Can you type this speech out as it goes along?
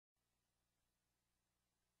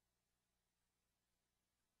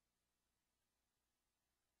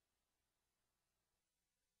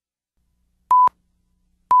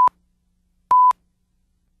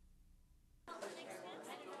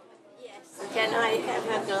Can I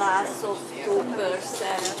have a glass of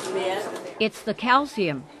 2% milk? It's the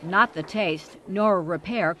calcium, not the taste, Nora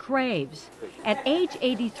Repair craves. At age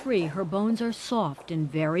 83, her bones are soft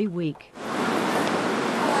and very weak.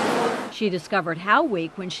 She discovered how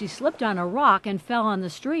weak when she slipped on a rock and fell on the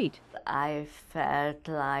street. I felt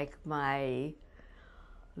like my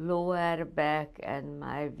lower back and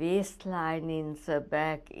my waistline in the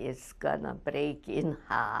back is gonna break in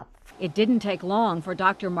half. It didn't take long for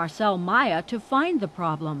Dr. Marcel Maya to find the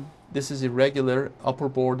problem. This is irregular, upper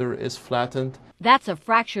border is flattened. That's a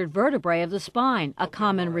fractured vertebrae of the spine, a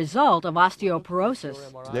common result of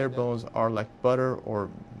osteoporosis. Their bones are like butter or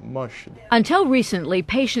mush. Until recently,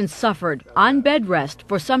 patients suffered on bed rest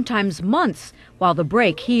for sometimes months while the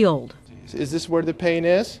break healed. Is this where the pain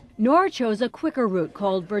is? Nora chose a quicker route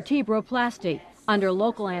called vertebroplasty. Under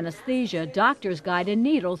local anesthesia, doctors guide a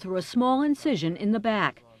needle through a small incision in the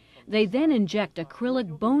back. They then inject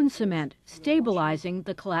acrylic bone cement, stabilizing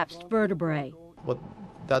the collapsed vertebrae. What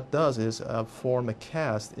that does is form a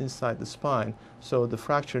cast inside the spine, so the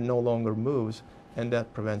fracture no longer moves, and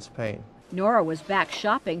that prevents pain. Nora was back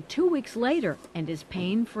shopping 2 weeks later and is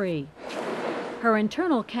pain-free. Her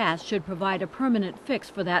internal cast should provide a permanent fix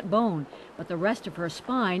for that bone, but the rest of her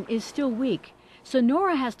spine is still weak. So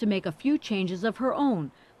Nora has to make a few changes of her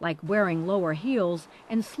own, like wearing lower heels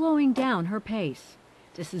and slowing down her pace.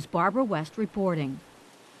 This is Barbara West reporting.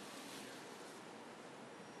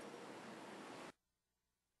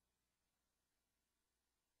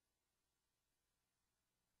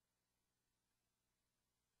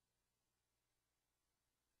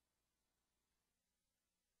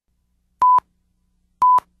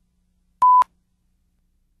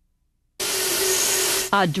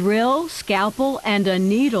 A drill, scalpel, and a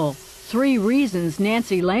needle. 3 reasons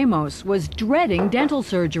Nancy Lemos was dreading dental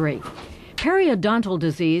surgery. Periodontal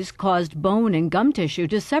disease caused bone and gum tissue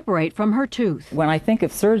to separate from her tooth. When I think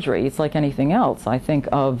of surgery, it's like anything else. I think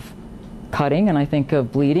of cutting and I think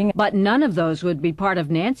of bleeding. But none of those would be part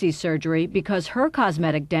of Nancy's surgery because her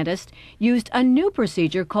cosmetic dentist used a new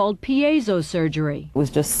procedure called piezo surgery. It was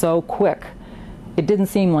just so quick. It didn't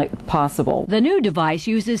seem like possible. The new device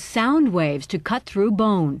uses sound waves to cut through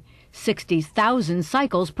bone, 60,000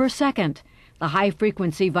 cycles per second. The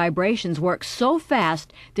high-frequency vibrations work so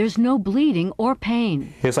fast, there's no bleeding or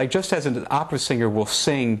pain. It's like just as an opera singer will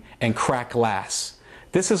sing and crack glass.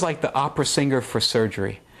 This is like the opera singer for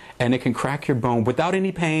surgery. And it can crack your bone without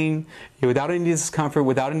any pain, without any discomfort,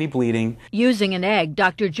 without any bleeding. Using an egg,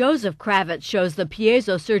 Dr. Joseph Kravitz shows the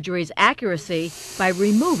piezo surgery's accuracy by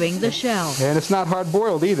removing the shell. And it's not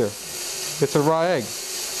hard-boiled either. It's a raw egg.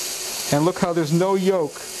 And look how there's no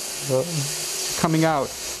yolk coming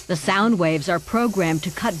out. The sound waves are programmed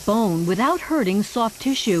to cut bone without hurting soft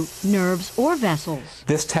tissue, nerves, or vessels.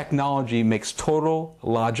 This technology makes total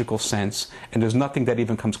logical sense, and there's nothing that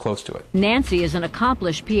even comes close to it. Nancy is an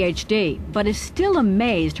accomplished PhD, but is still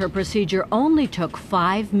amazed her procedure only took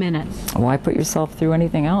 5 minutes. Why put yourself through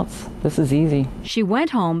anything else? This is easy. She went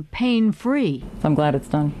home pain-free. I'm glad it's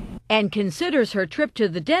done. And considers her trip to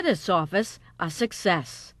the dentist's office a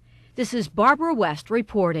success. This is Barbara West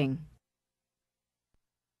reporting.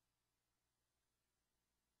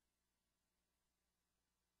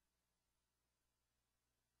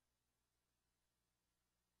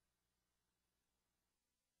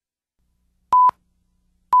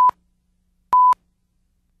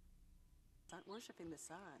 Worshipping the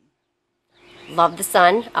sun. Love the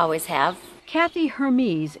sun, always have. Kathy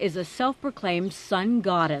Hermes is a self-proclaimed sun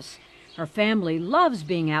goddess. Her family loves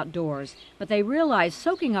being outdoors, but they realize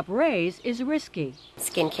soaking up rays is risky.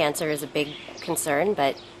 Skin cancer is a big concern,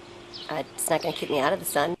 but it's not going to keep me out of the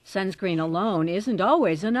sun. Sunscreen alone isn't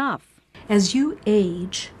always enough. As you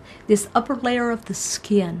age, this upper layer of the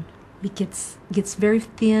skin gets very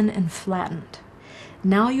thin and flattened.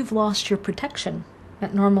 Now you've lost your protection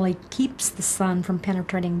that normally keeps the sun from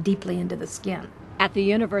penetrating deeply into the skin. At the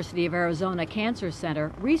University of Arizona Cancer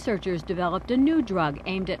Center, researchers developed a new drug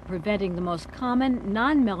aimed at preventing the most common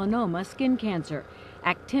non-melanoma skin cancer,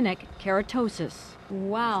 actinic keratosis.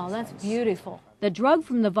 Wow, that's beautiful. The drug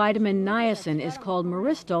from the vitamin niacin is called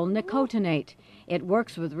myristyl nicotinate. It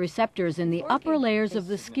works with receptors in the upper layers of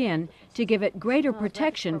the skin to give it greater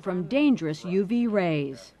protection from dangerous UV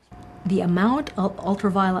rays. The amount of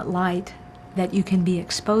ultraviolet light that you can be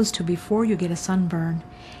exposed to before you get a sunburn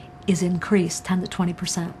is increased 10 to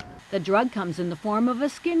 20%. The drug comes in the form of a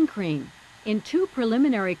skin cream. In 2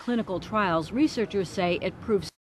 preliminary clinical trials, researchers say it proves